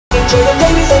Show the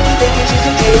ladies everything you choose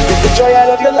to do. Get the joy out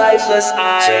of your lifeless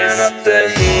eyes. Turn up the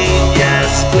heat,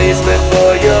 yes, please,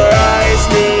 before your eyes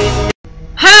meet.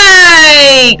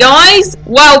 Hey guys,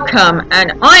 welcome,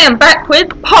 and I am back with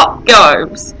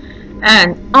Popgoes,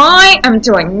 and I am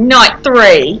doing night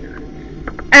 3,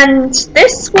 and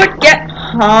this would get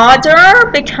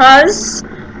harder because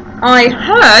I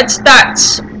heard that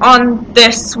on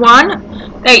this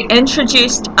one they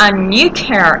introduced a new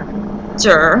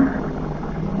character.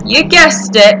 You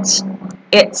guessed it,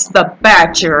 it's the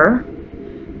Badger,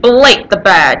 Blake the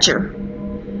Badger.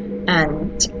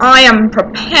 And I am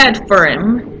prepared for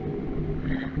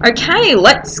him. Okay,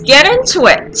 let's get into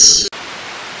it.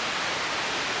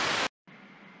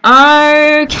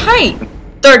 Okay,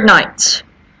 third night.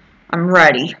 I'm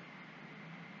ready.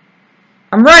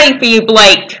 I'm ready for you,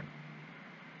 Blake.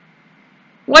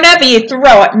 Whatever you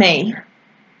throw at me,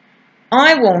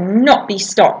 I will not be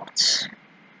stopped.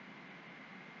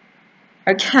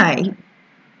 Okay.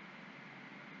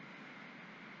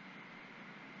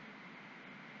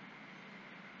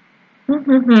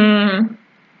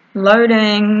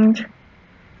 Loading.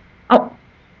 Oh.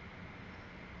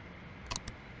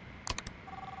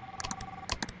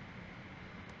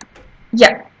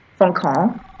 Yeah, phone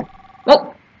call.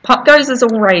 Well, Popgoes is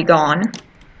already gone.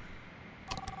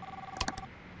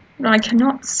 But I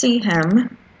cannot see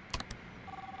him.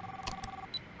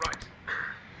 Right.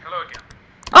 Hello again.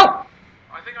 Oh!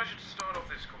 I think I should start off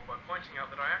this call by pointing out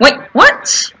that I Wait, actually made what? a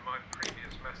mistake in my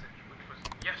previous message, which was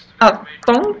yesterday's A major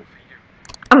phone? for you.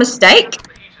 A mistake?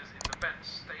 The heaters in the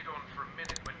vents stayed on for a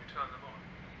minute when you turned them on.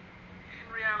 In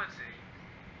reality,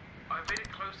 I made it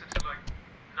closer to like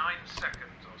 9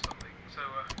 seconds or something, so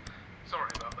sorry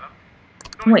about that.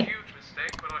 Not Wait. a huge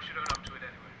mistake, but I should own up to it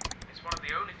anyway. It's one of the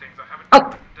only things I haven't Oh.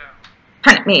 written down.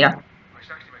 Panic meter. I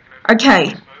should actually make a note of Okay.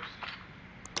 it, I suppose.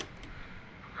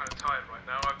 I'm kind of tired right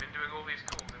now. I've been doing all these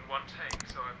calls in one take,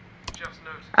 so I've just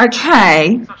noticed.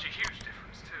 Okay. Such a huge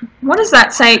difference too. What does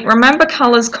that say? Remember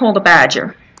colors, call the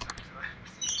Badger.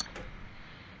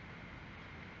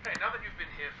 Hey, now that you've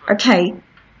been here for Okay.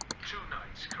 2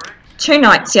 nights, correct? 2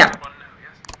 nights, yeah. One now,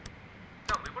 yes?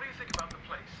 Tell me, what do you think about the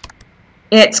place?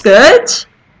 It's good.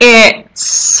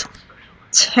 It's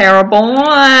terrible.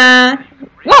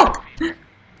 Whoa!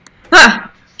 Huh.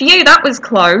 Phew, that was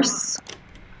close. The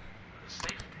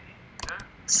safety, you know?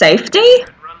 Safety? You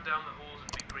can run down the halls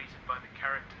and be greeted by the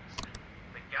characters.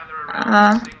 They gather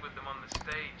around and sing with them on the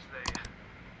stage. They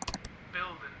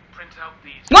build and print out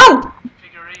these Whoa!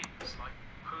 figurines like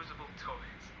posable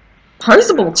toys.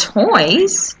 Posable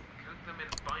toys? Coat them in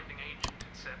binding agent,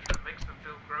 etc. Makes them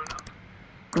feel grown up.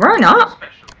 Grown up?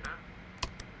 Special, you know?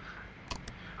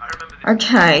 I remember this.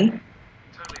 Okay.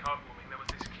 Totally heartwarming. There was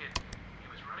this kid. He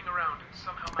was running around and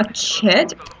somehow A managed to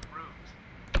kid? open the locked rooms.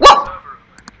 What? Server room,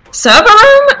 I think it was. Server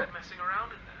room? Messing around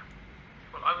in there.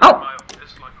 Well, I was Oh. in my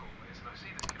office, like always, and I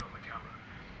see this kid on the camera.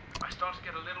 I start to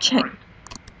get a little Okay. worried.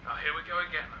 Now here we go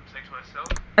again. I'm saying to myself,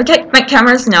 Okay, make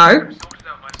cameras, no. I've sorted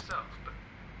out myself, but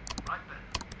right then,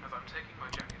 as I'm taking my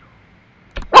jacket off,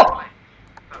 Whoa! Blake,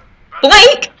 that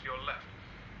Blake? to your left,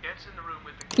 gets in the room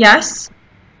with the kid Yes. and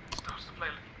starts to play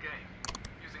a little game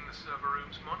using the server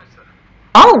room's monitor.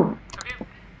 Oh! Have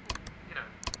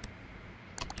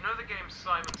you know the game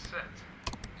Simon Says?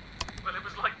 Well, it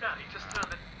was like that. He just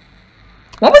turned it.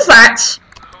 What was that?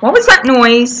 What was that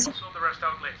noise? I'll sort the rest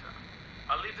out later.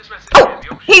 I'll leave this message Oh! here. The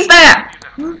option He's is there!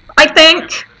 you now. I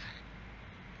think.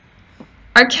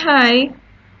 Okay.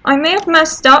 I may have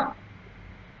messed up.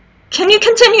 Can you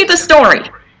continue the story?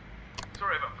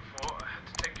 Sorry about before. I had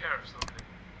to take care of something.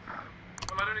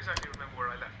 Well, I don't exactly remember where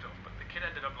I left off, but the kid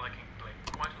ended up liking Blake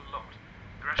quite a lot.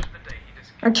 The rest of the day, he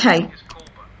just kept Okay. using his call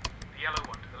button, the yellow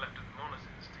one to the left of the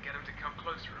monitors, to get him to come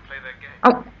closer and play their game.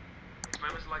 Oh. It's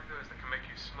moments like those that can make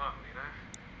you smile, you know?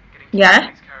 Getting to Yeah.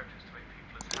 know these characters to make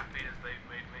people as happy as they've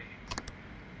made me. It's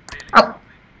really Oh. something.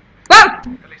 Well,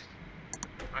 At least,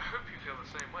 I hope you feel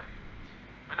the same way.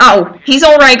 I know oh, everyone here he's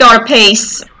already got a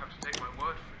piece. You'll have to take my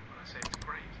word for it when I say it's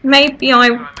great. Maybe I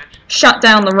shut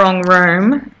down the wrong room.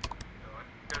 Though I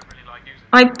don't really like using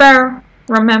I better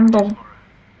remember. tomorrow.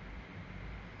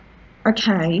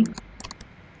 Okay.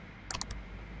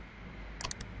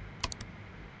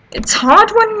 It's hard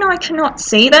when I cannot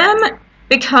see them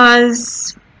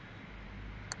because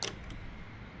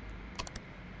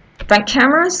front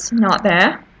camera's not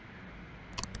there.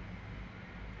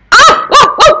 Oh!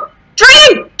 Whoa! Whoa!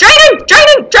 Draining! Draining!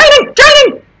 Draining! Draining!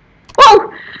 Draining!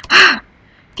 Whoa!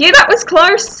 Yeah, that was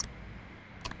close.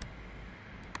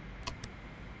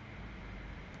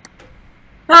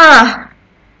 Ah.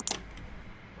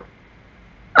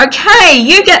 Okay,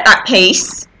 you get that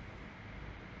piece.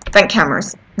 Vent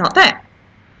cameras, not there.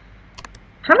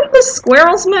 Haven't the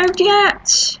squirrels moved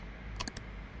yet?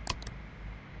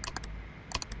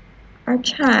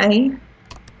 Okay.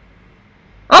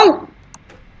 Oh!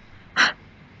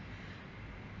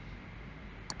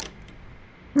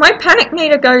 My panic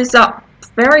meter goes up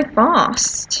very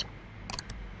fast.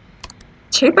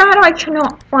 Too bad I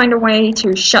cannot find a way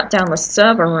to shut down the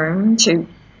server room to...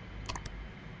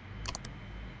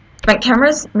 Vent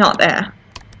cameras? Not there.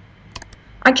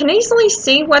 I can easily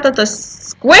see whether the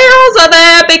squirrels are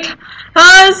there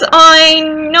because I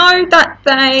know that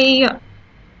they...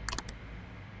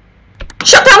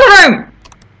 Shut down the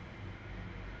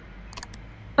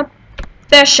room!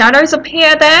 Their shadows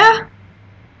appear there.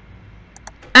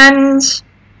 And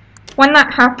when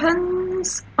that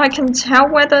happens, I can tell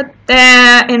whether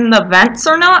they're in the vents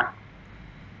or not.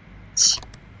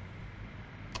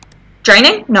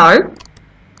 Draining? No.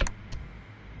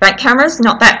 Vent cameras?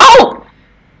 Not there. Oh!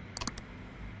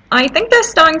 I think they're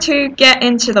starting to get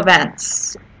into the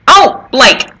vents. Oh!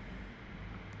 Blake!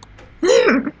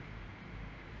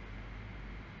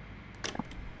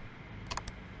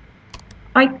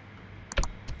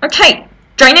 Okay.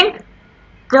 Draining?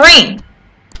 Green!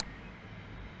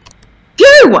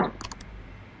 Phew!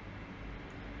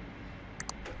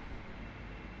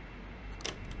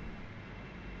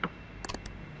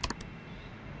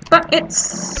 But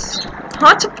it's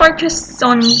hard to focus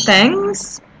on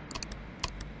things.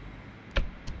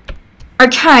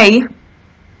 Okay.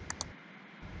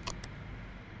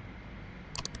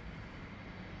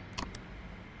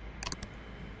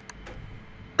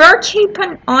 Better keep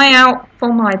an eye out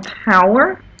for my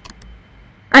power.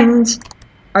 And,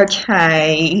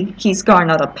 okay, he's got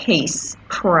another piece.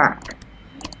 Crap.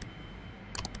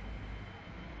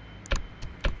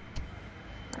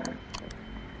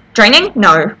 Draining?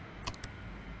 No.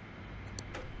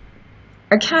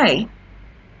 Okay.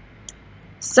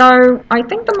 So, I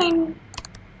think the main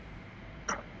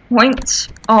point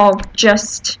of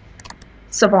just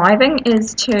surviving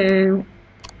is to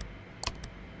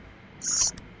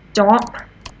stop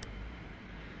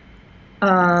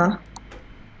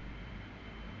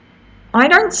I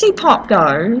don't see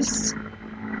Popgoes.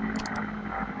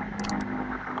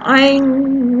 I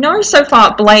know so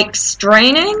far Blake's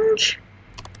draining.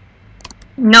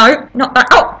 No, not that.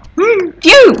 Oh!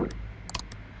 Phew!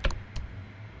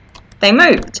 They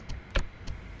moved.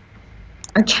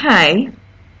 Okay.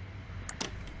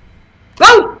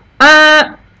 Whoa!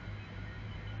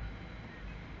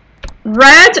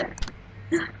 Red.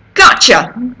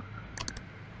 Gotcha!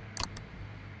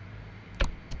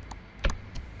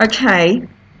 Okay.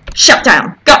 Shut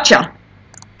down. Gotcha!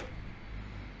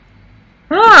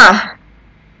 Ah!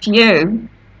 Phew.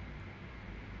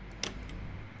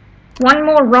 One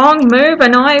more wrong move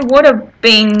and I would have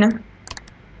been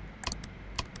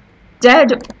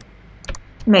dead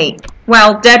meat.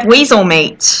 Well, dead weasel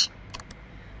meat.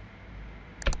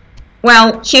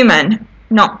 Well, human.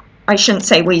 Not, I shouldn't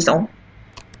say weasel.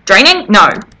 Draining? No.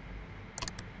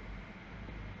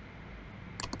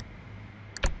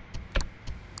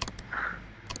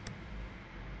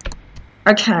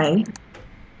 Okay.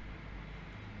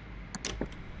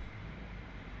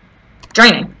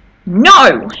 Draining.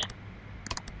 No!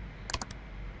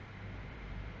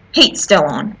 Heat's still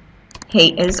on.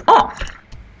 Heat is off.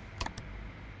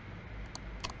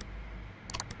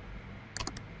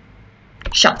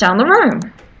 Shut down the room.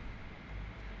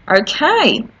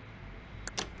 Okay.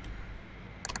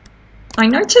 I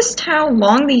noticed how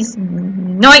long these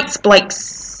nights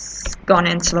Blake's gone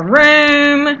into the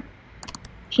room.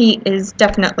 He is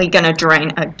definitely gonna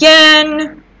drain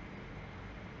again.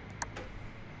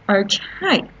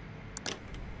 Okay.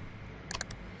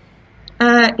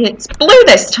 It's blue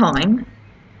this time,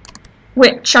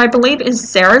 which I believe is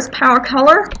Sarah's power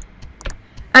color.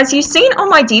 As you've seen on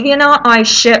my DeviantArt, I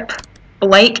ship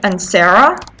Blake and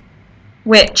Sarah,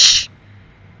 which,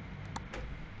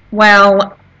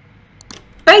 well,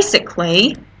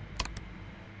 basically,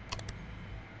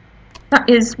 that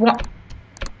is what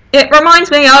it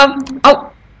reminds me of.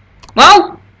 Oh,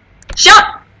 well,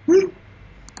 shut!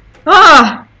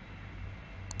 Ah!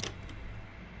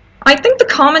 I think the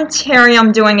commentary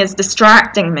I'm doing is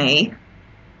distracting me.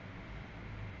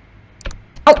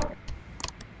 Oh!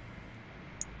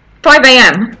 5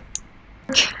 AM.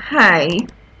 Okay.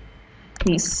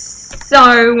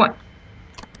 So...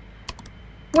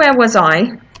 where was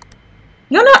I?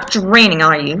 You're not draining,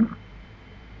 are you?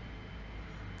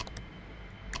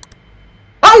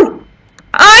 Oh!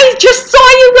 I just saw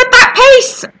you with that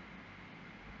pace!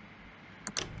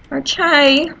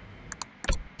 Okay.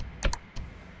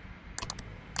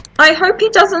 I hope he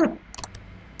doesn't...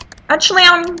 Actually,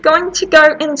 I'm going to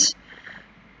go into...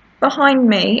 behind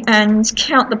me and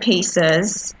count the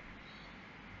pieces.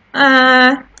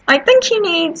 I think he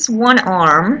needs one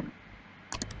arm.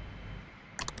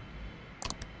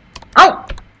 Oh!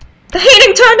 The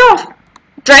heating turned off!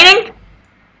 Draining?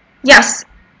 Yes.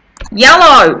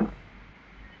 Yellow!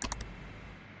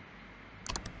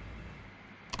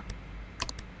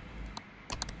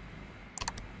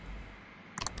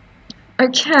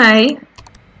 Okay.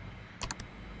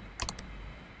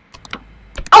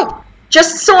 Oh!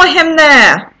 Just saw him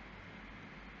there!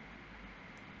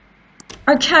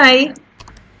 Okay.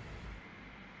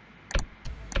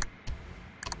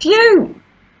 Phew!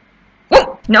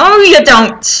 Oh, no you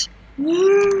don't!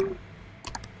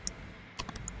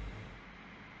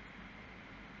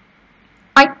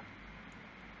 I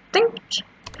think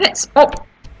it's... Oh!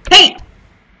 Hey!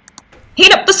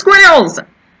 Heat up the squirrels!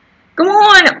 Come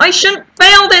on! I shouldn't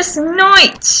fail this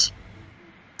night!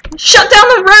 Shut down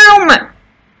the room!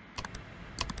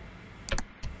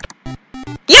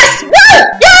 Yes! Woo!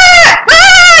 Yeah!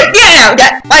 Ah! Yeah!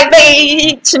 That might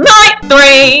be tonight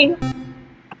 3!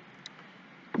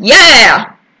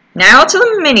 Yeah! Now to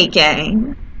the mini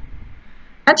game.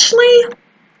 Actually,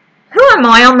 who am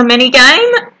I on the mini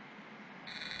game?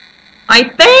 I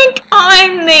think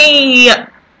I'm the...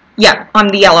 Yeah, I'm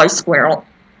the yellow squirrel.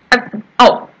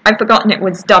 Oh, I've forgotten it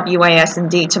was WAS and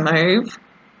D to move.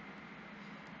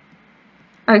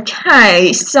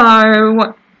 Okay,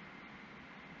 so...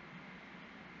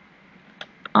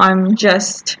 I'm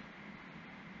just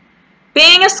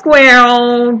being a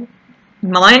squirrel,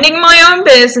 minding my own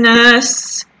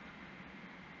business,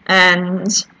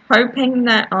 and hoping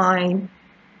that I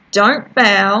don't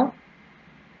fail.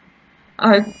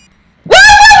 Oh.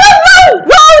 Whoa!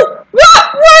 Whoa!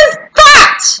 What was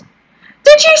that?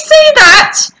 Did you see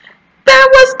that? There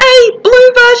was a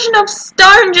blue version of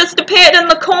stone just appeared in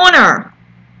the corner.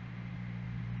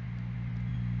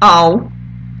 Oh.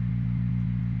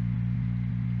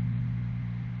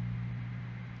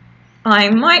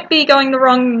 I might be going the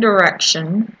wrong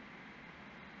direction.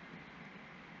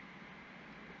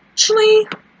 Actually,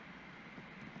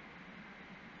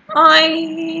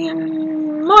 I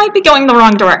might be going the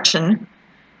wrong direction.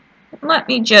 Let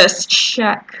me just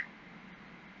check.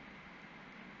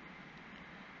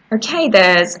 Okay,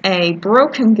 there's a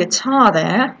broken guitar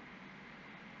there.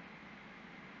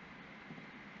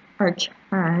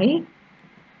 Okay.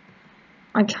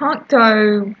 I can't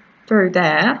go through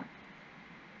there.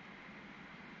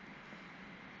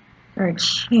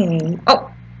 Okay.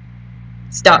 Oh!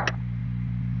 Stuck.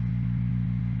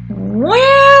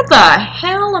 Where the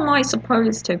hell am I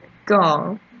supposed to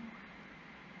go?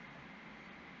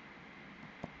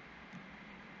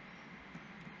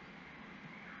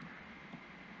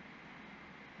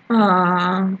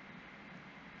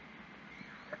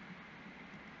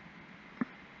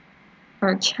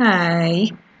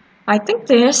 Okay. I think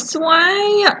this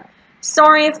way.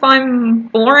 Sorry if I'm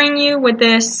boring you with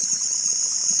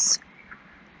this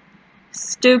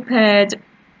stupid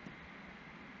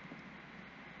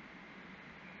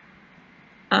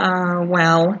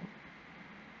well,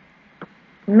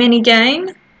 mini game.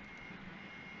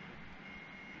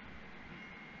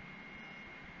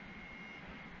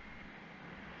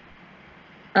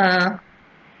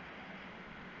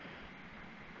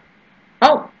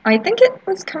 Oh, I think it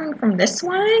was coming from this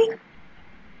way.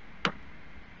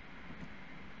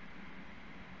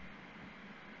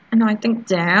 And I think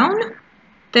down.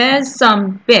 There's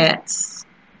some bits.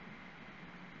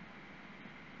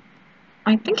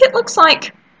 I think it looks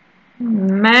like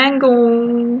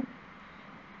Mangle,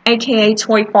 aka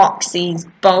Toy Foxy's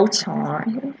bow tie.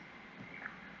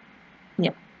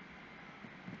 Yep.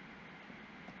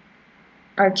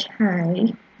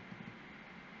 Okay.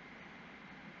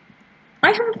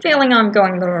 I have a feeling I'm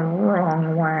going the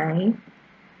wrong way.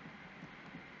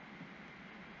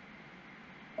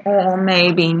 Or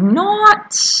maybe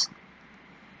not.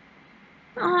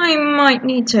 I might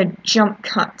need to jump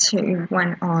cut to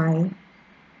when I...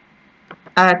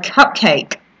 A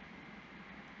cupcake.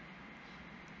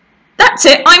 That's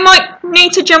it, I might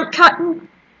need to jump cut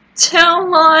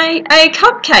until a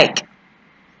cupcake.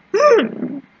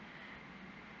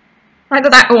 Either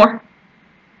that or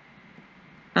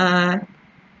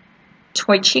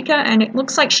Toy Chica, and it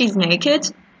looks like she's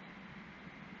naked.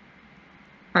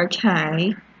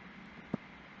 Okay.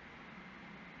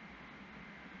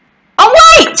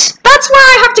 Oh wait! That's where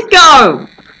I have to go!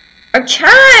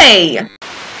 Okay!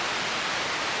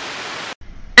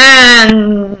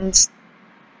 And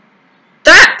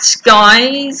that,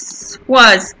 guys,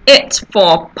 was it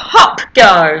for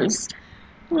Popgoes.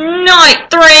 Night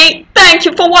 3, thank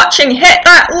you for watching. Hit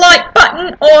that like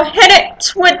button or hit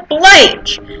it with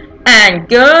Blake. And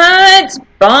goodbye.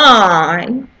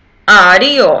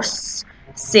 Adios.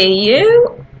 See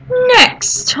you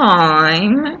next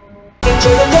time.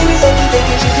 Enjoy the moments that you think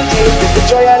you can take with the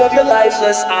joy out of your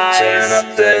lifeless eyes. Turn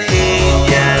up the heat,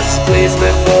 yes, please,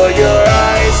 before your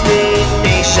eyes meet me.